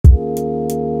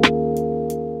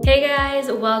Hey guys,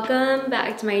 welcome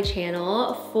back to my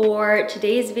channel. For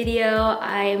today's video,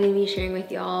 I am gonna be sharing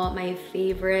with y'all my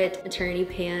favorite maternity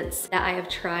pants that I have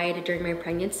tried during my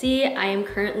pregnancy. I am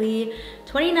currently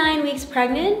 29 weeks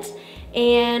pregnant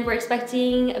and we're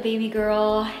expecting a baby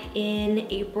girl in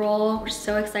April. We're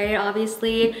so excited,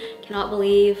 obviously. Cannot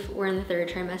believe we're in the third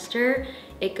trimester.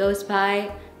 It goes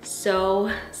by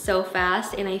so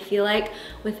fast, and I feel like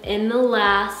within the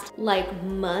last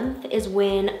month is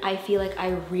when I feel like I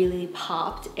really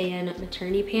popped, and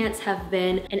maternity pants have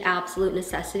been an absolute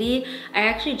necessity. I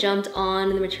actually jumped on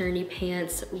the maternity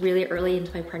pants really early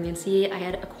into my pregnancy. I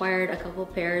had acquired a couple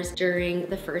pairs during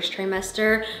the first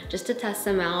trimester just to test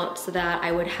them out so that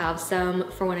I would have some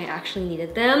for when I actually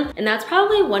needed them. And that's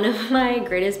probably one of my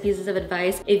greatest pieces of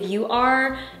advice. If you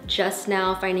are just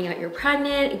now finding out you're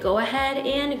pregnant, go ahead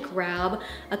and grab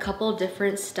a couple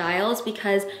different styles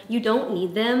because you don't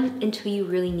need them until you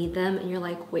really need them and you're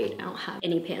like, wait, I don't have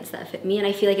any pants that fit me. And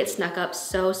I feel like it snuck up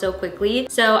so quickly.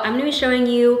 So I'm gonna be showing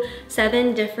you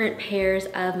 7 different pairs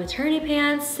of maternity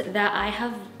pants that I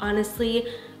have honestly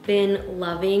been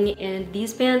loving, and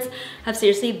these pants have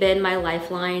seriously been my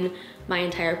lifeline my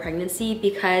entire pregnancy,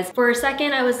 because for a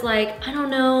second I was like, I don't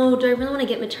know, do I really want to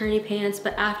get maternity pants?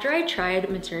 But after I tried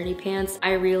maternity pants,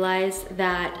 I realized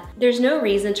that there's no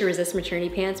reason to resist maternity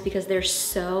pants because they're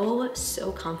so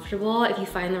comfortable if you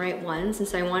find the right ones. And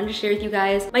so I wanted to share with you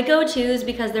guys my go-tos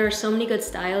because there are so many good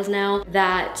styles now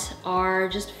that are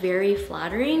just very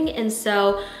flattering. And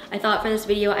so I thought for this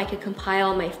video I could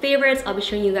compile my favorites. I'll be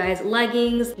showing you guys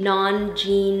leggings,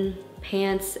 non-jean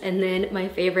pants, and then my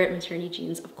favorite maternity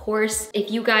jeans, of course. If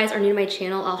you guys are new to my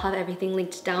channel, I'll have everything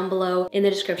linked down below in the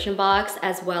description box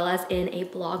as well as in a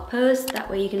blog post. That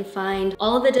way you can find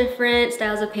all of the different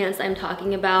styles of pants that I'm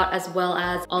talking about, as well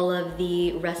as all of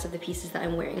the rest of the pieces that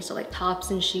I'm wearing. So like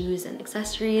tops and shoes and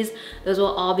accessories, those will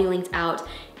all be linked out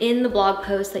in the blog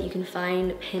post that you can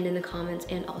find pinned in the comments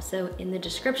and also in the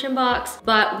description box.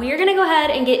 But we are gonna go ahead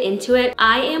and get into it.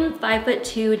 I am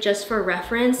 5'2" just for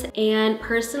reference, and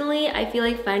personally I feel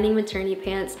like finding maternity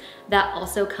pants that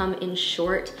also come in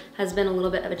short has been a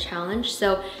little bit of a challenge.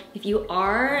 So if you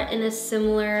are in a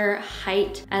similar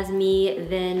height as me,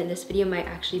 then this video might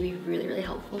actually be really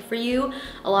helpful for you.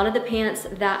 A lot of the pants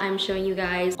that I'm showing you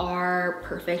guys are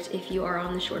perfect if you are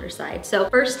on the shorter side. So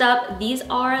first up, these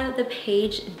are the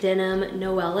Paige Denim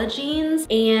Noella jeans,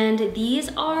 and these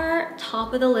are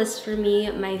top of the list for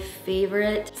me, my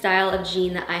favorite style of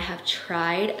jean that I have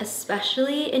tried,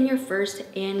 especially in your first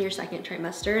and your second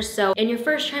trimesters. So in your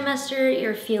first trimester,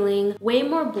 you're feeling way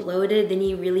more bloated than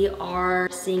you really are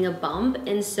seeing a bump,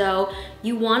 and so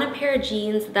you want a pair of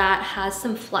jeans that has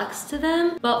some flex to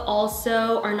them but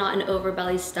also are not an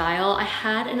overbelly style. I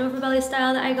had an overbelly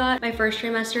style that I got my first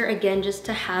trimester, again just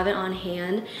to have it on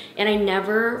hand, and I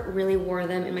never really wore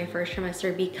them in my first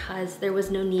trimester because there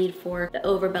was no need for the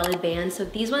overbelly band. So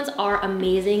these ones are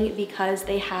amazing because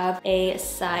they have a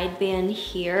side band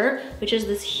here, which is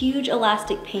this huge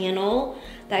elastic panel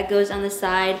that goes on the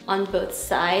side on both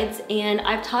sides. And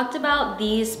I've talked about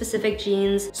these specific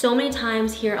jeans so many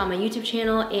times here on my YouTube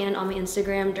channel and on my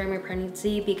Instagram during my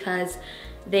pregnancy because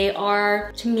they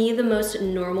are, to me, the most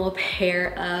normal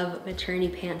pair of maternity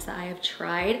pants that I have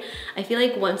tried. I feel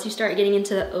like once you start getting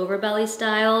into the overbelly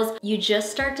styles, you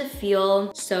just start to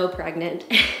feel so pregnant.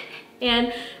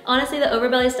 And honestly, the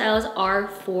overbelly styles are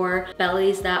for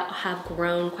bellies that have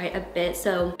grown quite a bit.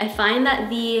 So I find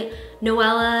that the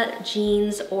Noella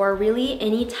jeans, or really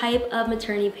any type of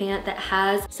maternity pant that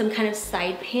has some kind of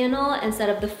side panel instead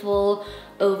of the full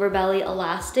overbelly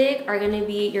elastic, are gonna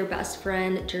be your best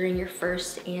friend during your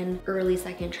first and early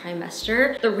second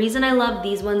trimester. The reason I love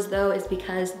these ones though is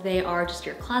because they are just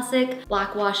your classic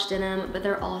black wash denim, but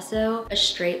they're also a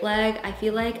straight leg. I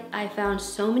feel like I found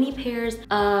so many pairs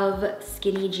of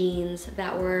skinny jeans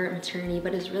that were maternity,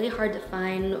 but it's really hard to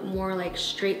find more like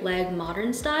straight leg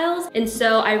modern styles. And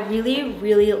so I really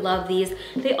love these.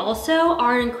 They also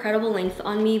are an incredible length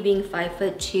on me, being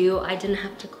 5'2". I didn't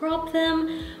have to crop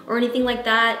them or anything like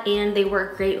that. And they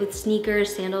work great with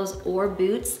sneakers, sandals, or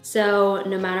boots. So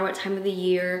no matter what time of the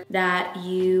year that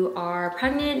you are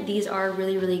pregnant, these are a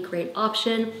really great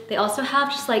option. They also have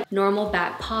just like normal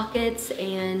back pockets,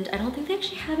 and I don't think they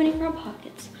actually have any front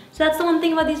pockets. So that's the one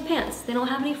thing about these pants. They don't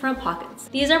have any front pockets.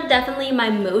 These are definitely my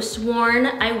most worn.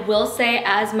 I will say,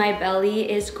 as my belly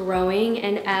is growing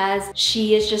and as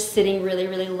she is just sitting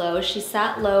really low, she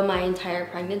sat low my entire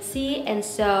pregnancy. And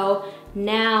so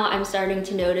now I'm starting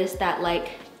to notice that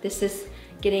like this is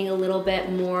getting a little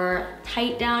bit more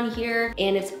tight down here,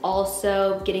 and it's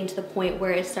also getting to the point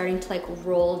where it's starting to like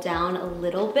roll down a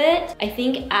little bit. I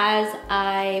think as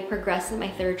I progress in my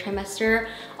third trimester,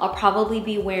 I'll probably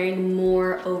be wearing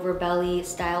more overbelly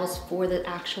styles for the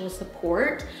actual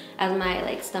support as my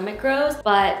like stomach grows.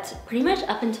 But pretty much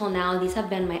up until now, these have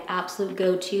been my absolute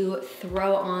go-to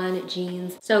throw on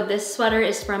jeans. So this sweater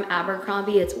is from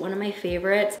Abercrombie. It's one of my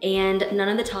favorites, and none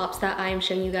of the tops that I'm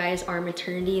showing you guys are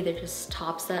maternity. They're just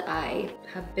tops that I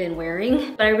have been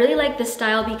wearing. But I really like this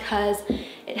style because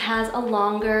it has a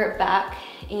longer back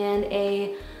and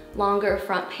a longer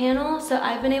front panel. So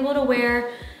I've been able to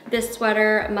wear this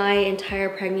sweater my entire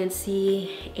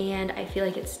pregnancy, and I feel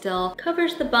like it still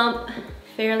covers the bump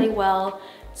fairly well.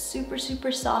 Super,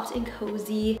 super soft and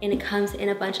cozy, and it comes in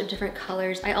a bunch of different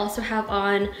colors. I also have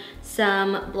on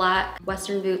some black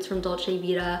Western boots from Dolce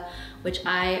Vita, which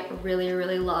I really,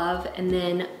 really love. And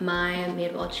then my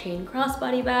Madewell chain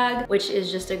crossbody bag, which is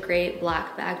just a great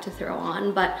black bag to throw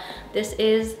on. But this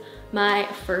is my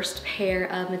first pair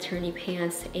of maternity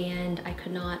pants, and I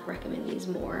could not recommend these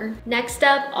more. Next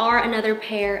up are another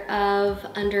pair of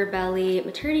underbelly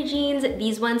maternity jeans.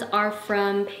 These ones are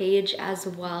from Paige as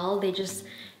well. They just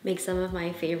make some of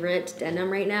my favorite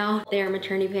denim right now. Their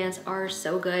maternity pants are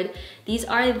so good. These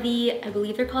are the, I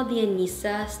believe they're called the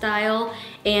Anissa style,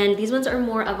 and these ones are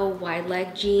more of a wide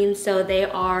leg jean. So they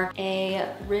are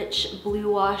a rich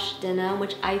blue wash denim,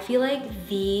 which I feel like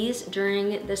these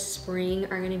during the spring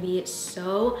are gonna be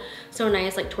so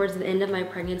nice. Like towards the end of my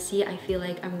pregnancy, I feel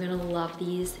like I'm gonna love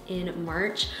these in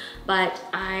March. But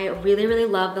I really, really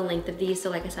love the length of these. So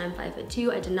like I said, I'm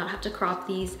 5'2". I did not have to crop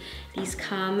these. These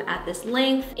come at this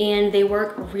length, and they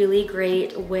work really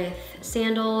great with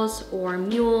sandals or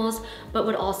mules, but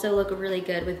would also look really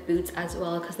good with boots as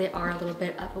well, because they are a little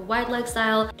bit of a wide leg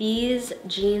style. These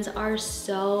jeans are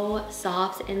so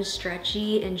soft and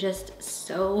stretchy and just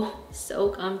so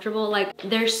comfortable. Like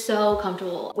they're so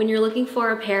comfortable. When you're looking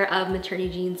for a pair of maternity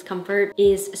jeans, comfort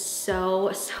is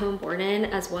so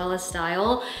important, as well as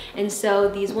style. And so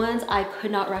these ones I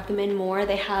could not recommend more.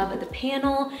 They have the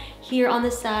panel here on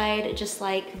the side, just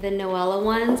like the Noella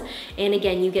ones. And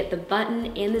again, you get the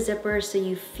button and the zipper, so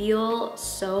you feel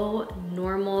so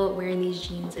normal wearing these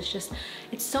jeans.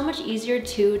 It's so much easier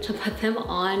to put them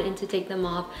on and to take them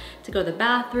off to go to the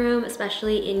bathroom,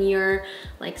 especially in your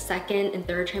like second and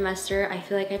third trimester. I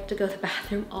feel like I have to go to the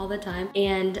bathroom all the time.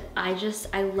 And I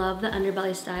love the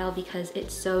underbelly style because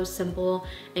it's so simple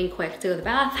and quick to go to the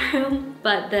bathroom.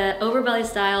 But the overbelly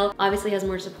style obviously has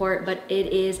more support, but it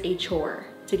is a chore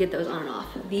to get those on and off.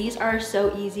 These are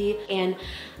so easy, and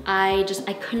I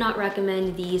could not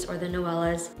recommend these or the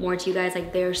Noellas more to you guys.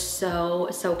 Like they're so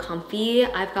comfy.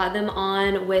 I've got them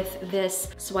on with this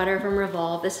sweater from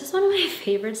Revolve. This is one of my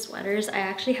favorite sweaters. I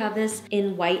actually have this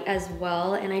in white as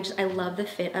well, and I love the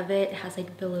fit of it. It has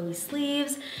like billowy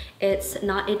sleeves. It's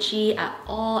not itchy at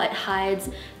all. It hides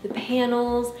the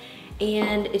panels,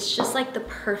 and it's just like the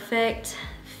perfect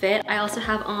fit. I also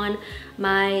have on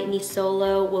my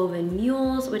Nisolo woven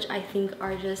mules, which I think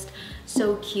are just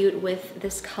so cute with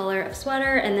this color of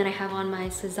sweater. And then I have on my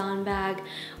Cezanne bag,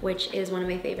 which is one of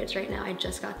my favorites right now. I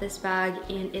just got this bag,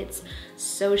 and it's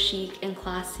so chic and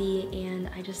classy, and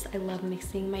I love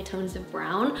mixing my tones of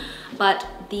brown. But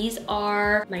these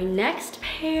are my next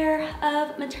pair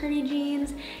of maternity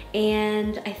jeans,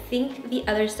 and I think the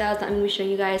other styles that I'm gonna be showing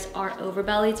you guys are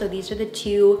overbelly. So these are the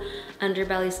two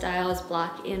underbelly styles,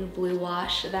 black and blue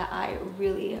wash, that I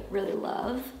really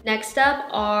love. Next up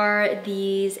are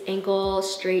these ankle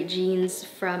straight jeans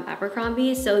from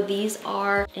Abercrombie. So these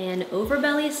are an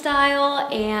overbelly style,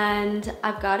 and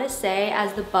I've got to say,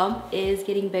 as the bump is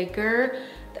getting bigger,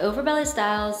 the overbelly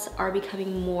styles are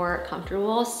becoming more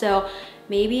comfortable. So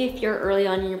maybe if you're early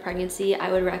on in your pregnancy,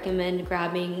 I would recommend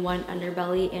grabbing one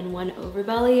underbelly and one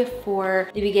overbelly for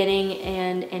the beginning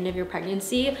and end of your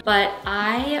pregnancy. But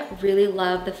I really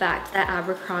love the fact that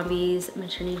Abercrombie's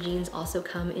maternity jeans also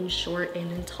come in short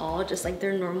and in tall, just like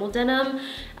their normal denim.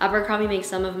 Abercrombie makes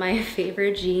some of my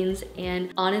favorite jeans,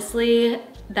 and honestly,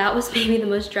 that was maybe the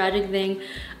most tragic thing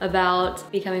about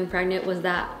becoming pregnant, was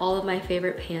that all of my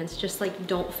favorite pants just like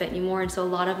don't fit anymore. And so a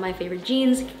lot of my favorite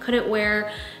jeans couldn't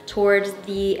wear towards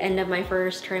the end of my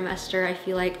first trimester. I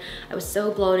feel like I was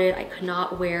so bloated, I could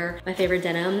not wear my favorite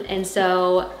denim. And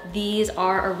so these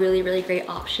are a really great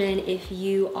option if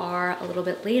you are a little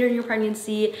bit later in your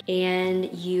pregnancy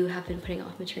and you have been putting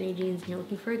off maternity jeans and you're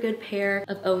looking for a good pair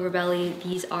of overbelly.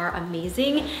 These are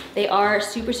amazing. They are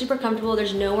super comfortable.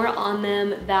 There's nowhere on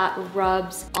them that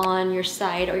rubs on your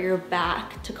side or your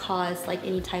back to cause like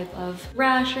any type of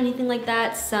rash or anything like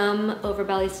that. Some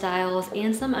overbelly styles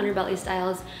and some underbelly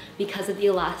styles, because because of the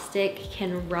elastic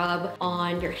can rub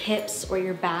on your hips or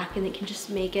your back, and it can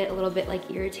just make it a little bit like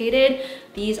irritated.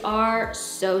 These are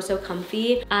so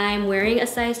comfy. I'm wearing a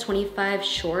size 25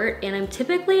 short, and I'm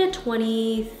typically a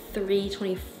 23,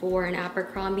 24 in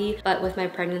Abercrombie, but with my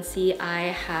pregnancy, I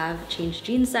have changed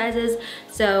jean sizes.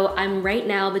 So I'm right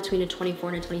now between a 24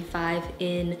 and a 25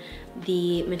 in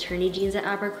the maternity jeans at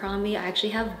Abercrombie. I actually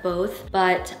have both,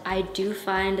 but I do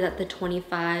find that the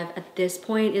 25 at this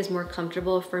point is more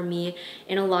comfortable for me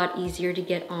and a lot easier to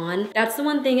get on. That's the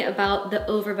one thing about the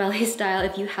overbelly style,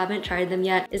 if you haven't tried them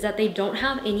yet, is that they don't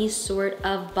have any sort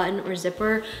of button or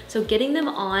zipper. So getting them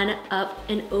on up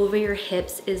and over your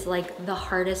hips is like the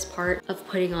hardest part of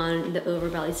putting on the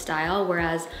overbelly style,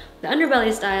 whereas the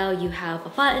underbelly style, you have a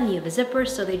button, you have a zipper,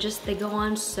 so they go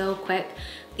on so quick.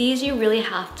 These you really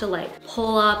have to like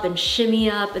pull up and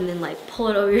shimmy up and then like pull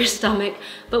it over your stomach.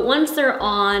 But once they're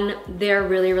on, they're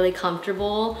really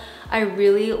comfortable. I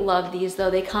really love these though.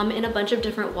 They come in a bunch of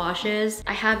different washes.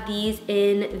 I have these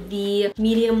in the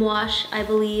medium wash, I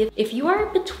believe. If you are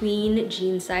between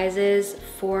jean sizes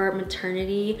for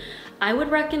maternity, I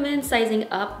would recommend sizing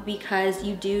up because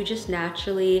you do just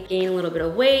naturally gain a little bit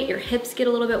of weight, your hips get a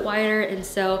little bit wider, and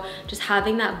so just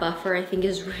having that buffer I think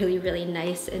is really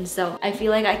nice. And so I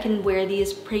feel like I can wear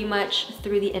these pretty much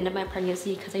through the end of my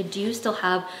pregnancy because I do still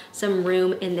have some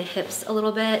room in the hips a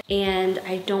little bit, and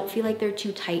I don't feel like they're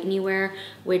too tight anywhere,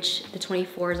 which the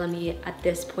 24s on me at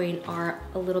this point are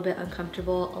a little bit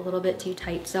uncomfortable, a little bit too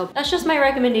tight. So that's just my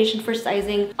recommendation for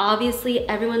sizing. Obviously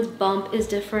everyone's bump is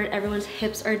different, everyone's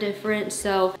hips are different,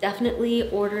 so definitely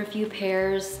order a few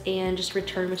pairs and just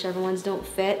return whichever ones don't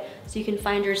fit so you can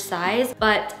find your size.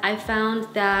 But I found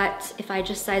that if I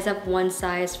just size up one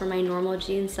size for my normal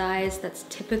jean size, that's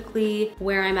typically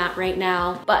where I'm at right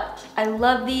now. But I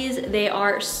love these, they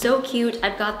are so cute.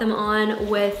 I've got them on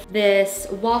with this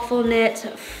waffle knit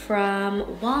from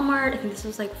Walmart. I think this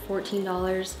was like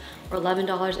 $14 or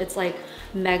 $11. It's like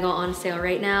mega on sale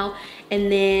right now.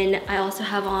 And then I also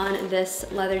have on this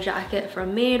leather jacket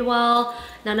from Madewell.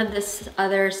 None of this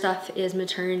other stuff is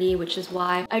maternity, which is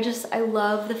why I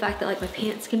love the fact that like my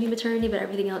pants can be maternity, but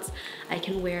everything else I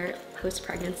can wear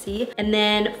post-pregnancy. And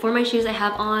then for my shoes, I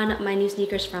have on my new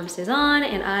sneakers from Cezanne,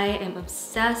 and I am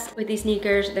obsessed with these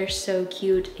sneakers. They're so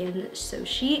cute and so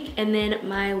chic. And then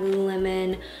my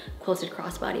Lululemon quilted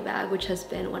crossbody bag, which has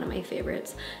been one of my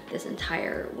favorites this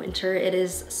entire winter. It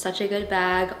is such a good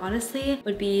bag. Honestly,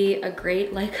 would be a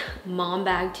great like mom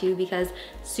bag too, because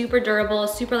super durable,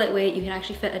 super lightweight. You can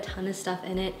actually fit a ton of stuff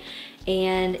in it,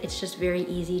 and it's just very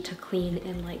easy to clean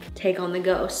and like take on the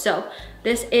go. So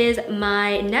this is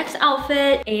my next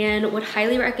outfit, and would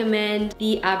highly recommend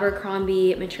the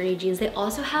Abercrombie maternity jeans. They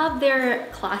also have their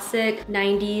classic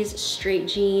 90s straight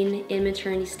jean in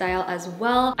maternity style as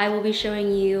well. I will be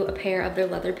showing you a pair of their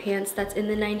leather pants that's in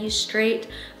the 90s straight,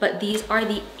 but these are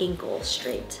the ankle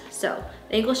straight. So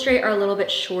the ankle straight are a little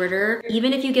bit shorter.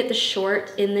 Even if you get the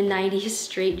short in the 90s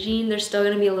straight jean, they're still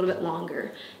gonna be a little bit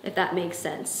longer, if that makes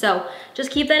sense. So just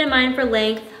keep that in mind for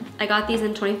length. I got these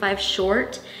in 25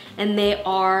 short, and they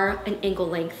are an ankle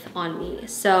length on me.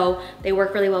 So they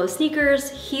work really well with sneakers,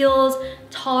 heels,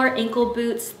 taller ankle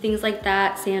boots, things like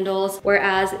that, sandals,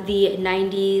 whereas the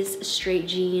 90s straight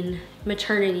jean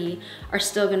maternity are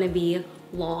still gonna be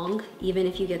long, even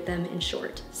if you get them in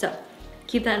short. So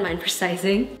keep that in mind for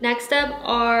sizing. Next up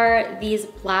are these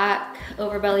black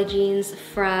overbelly jeans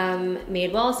from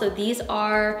Madewell. So these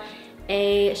are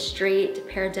a straight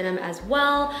pair of denim as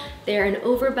well. They're an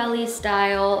overbelly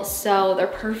style, so they're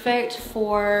perfect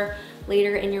for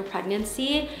later in your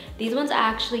pregnancy. These ones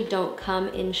actually don't come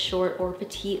in short or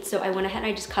petite, so I went ahead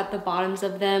and I just cut the bottoms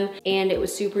of them, and it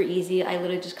was super easy. I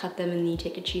literally just cut them, and then you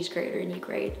take a cheese grater and you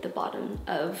grate the bottom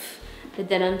of the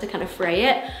denim to kind of fray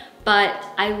it. But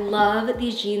I love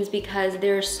these jeans because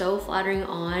they're so flattering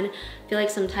on. I feel like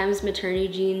sometimes maternity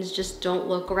jeans just don't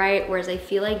look right, whereas I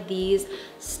feel like these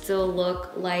still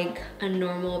look like a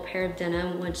normal pair of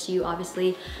denim once you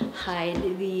obviously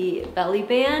hide the belly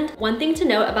band. One thing to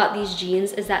note about these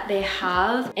jeans is that they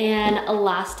have an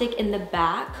elastic in the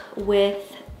back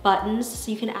with buttons,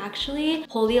 so you can actually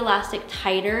pull the elastic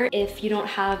tighter if you don't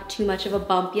have too much of a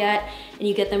bump yet and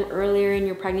you get them earlier in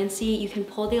your pregnancy. You can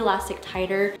pull the elastic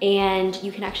tighter and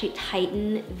you can actually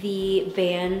tighten the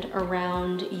band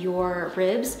around your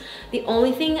ribs. The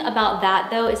only thing about that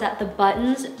though is that the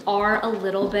buttons are a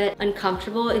little bit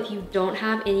uncomfortable if you don't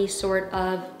have any sort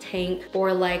of tank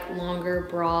or like longer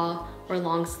bra or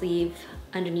long sleeve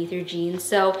underneath your jeans.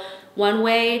 So one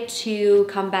way to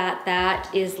combat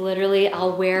that is literally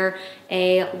I'll wear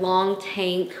a long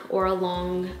tank or a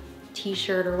long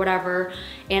t-shirt or whatever,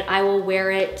 and I will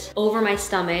wear it over my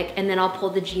stomach, and then I'll pull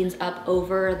the jeans up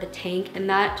over the tank, and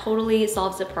that totally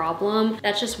solves the problem.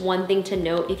 That's just one thing to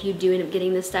note if you do end up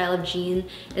getting this style of jean,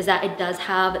 is that it does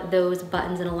have those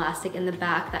buttons and elastic in the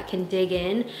back that can dig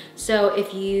in. So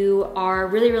if you are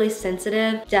really, really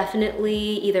sensitive, definitely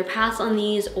either pass on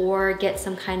these or get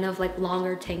some kind of like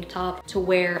longer tank top to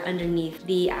wear underneath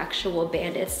the actual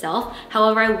band itself.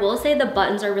 However, I will say the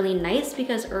buttons are really nice,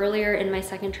 because earlier in my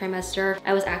second trimester,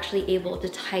 I was actually able to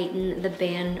tighten the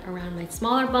band around my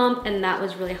smaller bump, and that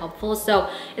was really helpful. So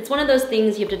it's one of those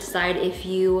things you have to decide if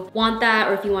you want that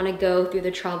or if you want to go through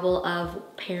the trouble of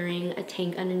pairing a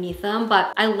tank underneath them.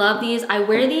 But I love these. I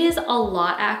wear these a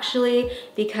lot actually,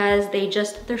 because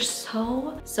they're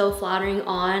so flattering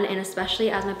on, and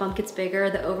especially as my bump gets bigger,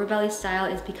 the overbelly style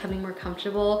is becoming more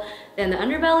comfortable than the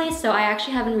underbelly. So I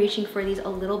actually have been reaching for these a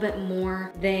little bit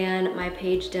more than my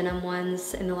Paige denim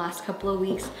ones in the last couple of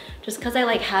weeks, just because I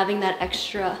like having that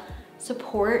extra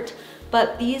support.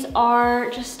 But these are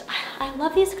just, I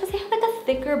love these because they have like a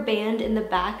thicker band in the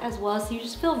back as well, so you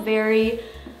just feel very,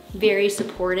 very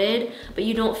supported, but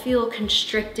you don't feel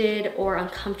constricted or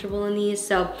uncomfortable in these.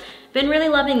 So been really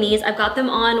loving these. I've got them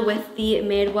on with the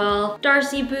Madewell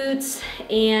Darcy boots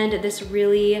and this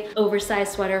really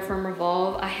oversized sweater from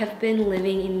Revolve. I have been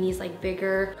living in these like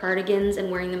bigger cardigans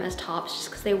and wearing them as tops just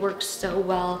because they work so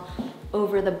well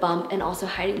over the bump and also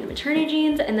hiding the maternity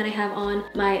jeans. And then I have on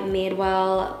my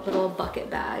Madewell little bucket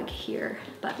bag here.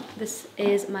 But this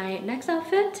is my next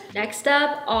outfit. Next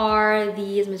up are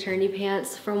these maternity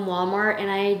pants from Walmart, and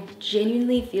I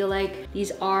genuinely feel like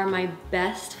these are my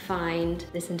best find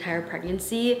this entire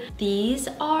pregnancy. These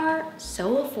are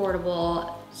so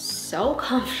affordable, so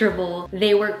comfortable.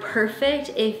 They work perfect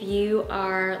if you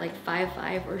are like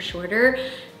 5'5" or shorter.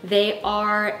 They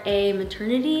are a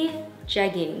maternity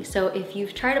jegging. So if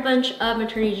you've tried a bunch of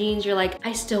maternity jeans, you're like,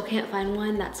 I still can't find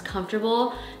one that's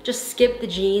comfortable, just skip the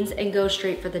jeans and go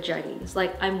straight for the jeggings.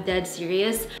 Like, I'm dead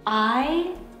serious.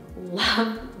 I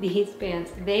love these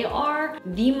pants. They are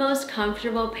the most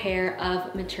comfortable pair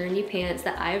of maternity pants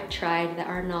that I've tried that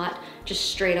are not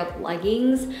just straight up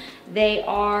leggings. They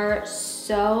are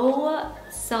so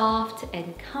soft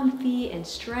and comfy and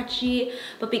stretchy,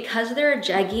 but because they're a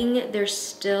jegging, they're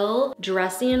still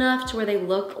dressy enough to where they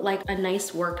look like a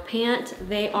nice work pant.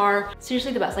 They are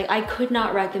seriously the best. Like, I could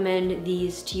not recommend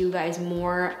these to you guys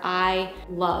more. I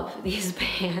love these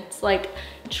pants. Like,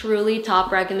 truly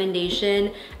top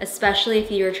recommendation, especially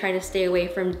if you're trying to stay away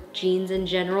from jeans in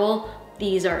general.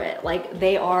 These are it. Like,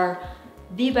 they are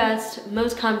the best,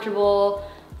 most comfortable,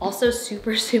 also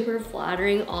super, super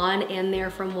flattering on, and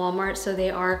they're from Walmart, so they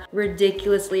are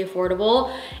ridiculously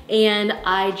affordable. And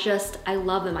I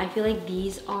love them. I feel like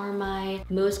these are my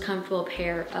most comfortable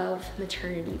pair of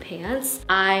maternity pants.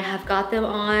 I have got them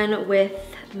on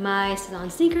with my Saison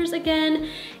sneakers again,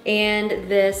 and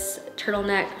this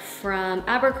turtleneck from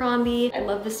Abercrombie. I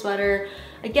love the sweater.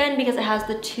 Again, because it has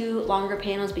the two longer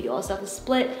panels, but you also have the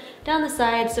split down the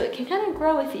side, so it can kind of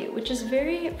grow with you, which is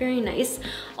very, very nice.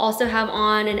 Also have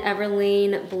on an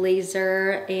Everlane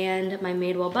blazer and my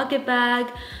Madewell bucket bag,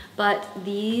 but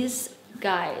these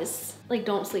guys, like,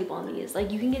 don't sleep on these.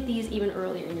 Like, you can get these even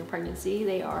earlier in your pregnancy.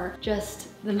 They are just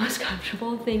the most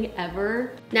comfortable thing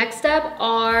ever. Next up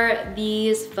are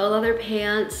these faux leather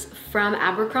pants from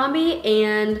Abercrombie,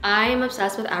 and I am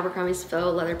obsessed with Abercrombie's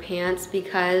faux leather pants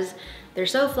because they're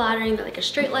so flattering. They're like a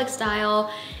straight leg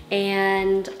style,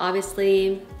 and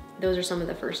obviously those are some of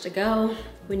the first to go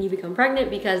when you become pregnant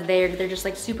because they're just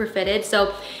like super fitted.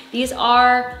 So these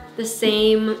are the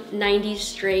same 90s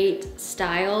straight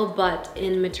style but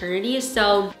in maternity.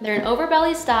 So they're an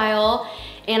overbelly style,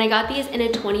 and I got these in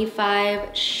a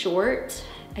 25 short.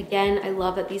 Again, I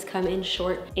love that these come in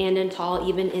short and in tall,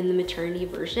 even in the maternity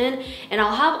version. And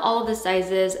I'll have all of the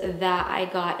sizes that I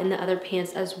got in the other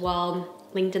pants as well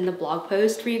linked in the blog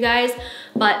post for you guys,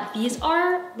 but these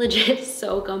are legit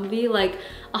so comfy, like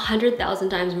 100,000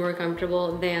 times more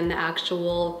comfortable than the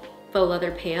actual faux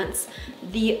leather pants.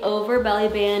 The over belly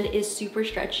band is super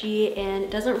stretchy and it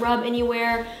doesn't rub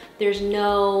anywhere. There's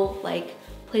no like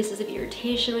places of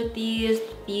irritation with these.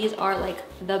 These are like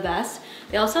the best.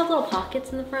 They also have little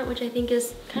pockets in the front, which I think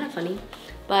is kind of funny,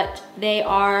 but they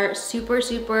are super,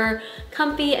 super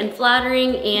comfy and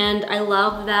flattering. And I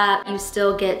love that you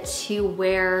still get to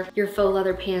wear your faux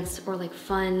leather pants or like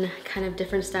fun kind of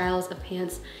different styles of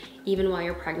pants even while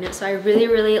you're pregnant. So I really,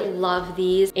 really love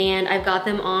these. And I've got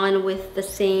them on with the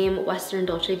same Western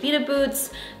Dolce Vita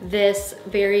boots, this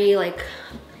very like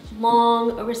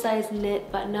long oversized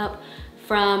knit button up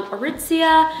from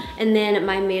Aritzia, and then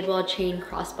my Madewell chain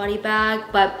crossbody bag.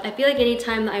 But I feel like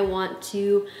anytime that I want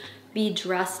to be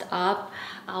dressed up,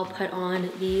 I'll put on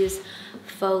these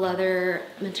faux leather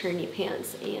maternity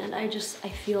pants, and I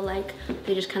feel like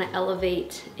they just kind of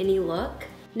elevate any look.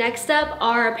 Next up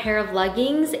are a pair of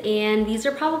leggings, and these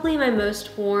are probably my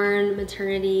most worn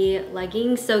maternity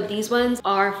leggings. So these ones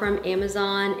are from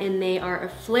Amazon, and they are a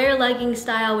flare legging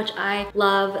style, which I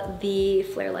love the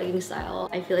flare legging style.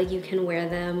 I feel like you can wear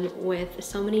them with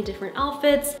so many different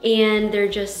outfits, and they're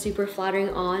just super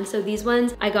flattering on. So these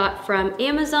ones I got from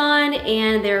Amazon,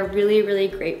 and they're really, really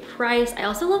great price. I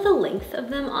also love the length of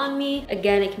them on me.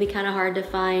 Again, it can be kind of hard to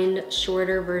find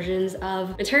shorter versions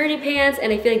of maternity pants,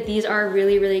 and I feel like these are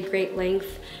really great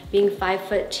length, being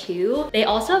 5'2". They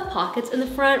also have pockets in the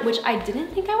front, which I didn't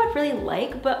think I would really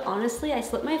like, but honestly, I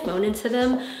slip my phone into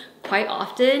them quite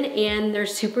often, and they're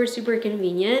super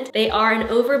convenient. They are an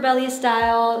overbelly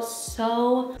style,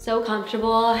 so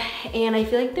comfortable, and I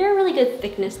feel like they're a really good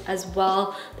thickness as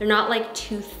well. They're not like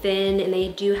too thin, and they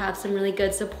do have some really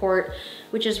good support,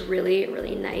 which is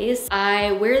really nice.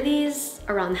 I wear these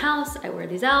around the house, I wear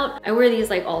these out, I wear these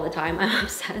like all the time. I'm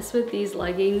obsessed with these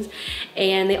leggings,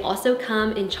 and they also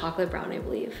come in chocolate brown, I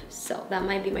believe. So that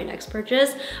might be my next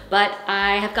purchase, but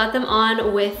I have got them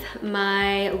on with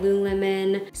my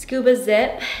Lululemon Scuba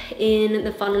Zip in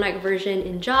the funnel neck version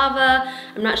in Java.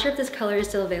 I'm not sure if this color is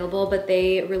still available, but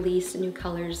they release new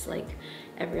colors like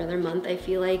every other month, I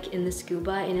feel like, in the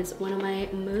Scuba, and it's one of my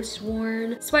most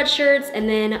worn sweatshirts. And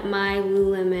then my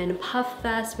Lululemon Puff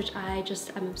Vest, which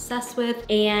I'm obsessed with,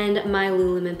 and my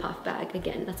Lululemon Puff Bag.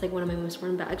 Again, that's like one of my most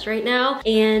worn bags right now.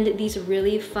 And these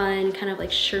really fun kind of like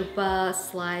Sherpa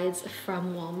slides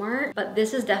from Walmart, but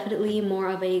this is definitely more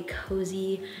of a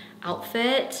cozy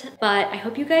outfit. But I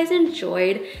hope you guys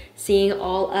enjoyed seeing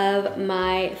all of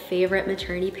my favorite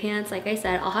maternity pants. Like I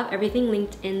said, I'll have everything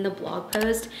linked in the blog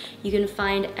post. You can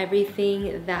find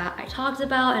everything that I talked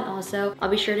about, and also I'll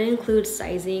be sure to include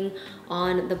sizing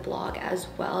on the blog as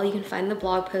well. You can find the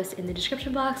blog post in the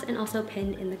description box and also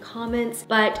pinned in the comments.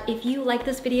 But if you like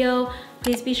this video,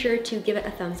 please be sure to give it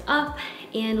a thumbs up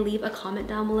and leave a comment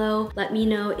down below. Let me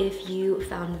know if you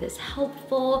found this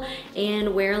helpful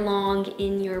and where along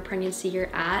in your pregnancy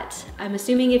you're at. I'm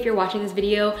assuming if you're watching this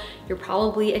video, you're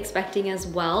probably expecting as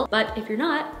well. But if you're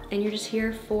not, and you're just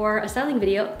here for a styling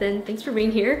video, then thanks for being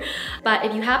here. But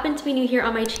if you happen to be new here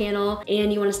on my channel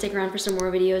and you want to stick around for some more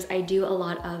videos, I do a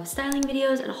lot of styling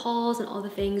videos and hauls and all the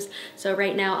things. So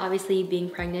right now, obviously being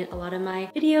pregnant, a lot of my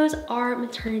videos are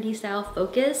maternity style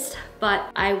focused,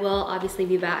 but I will obviously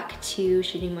be back to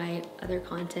shooting my other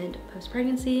content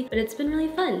post-pregnancy. But it's been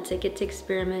really fun to get to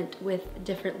experiment with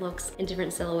different looks and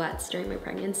different silhouettes during my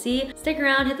pregnancy. Stick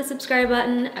around, hit the subscribe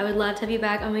button. I would love to have you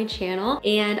back on my channel,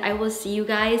 and I will see you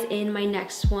guys in my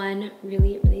next one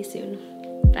really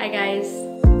soon. Bye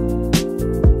guys.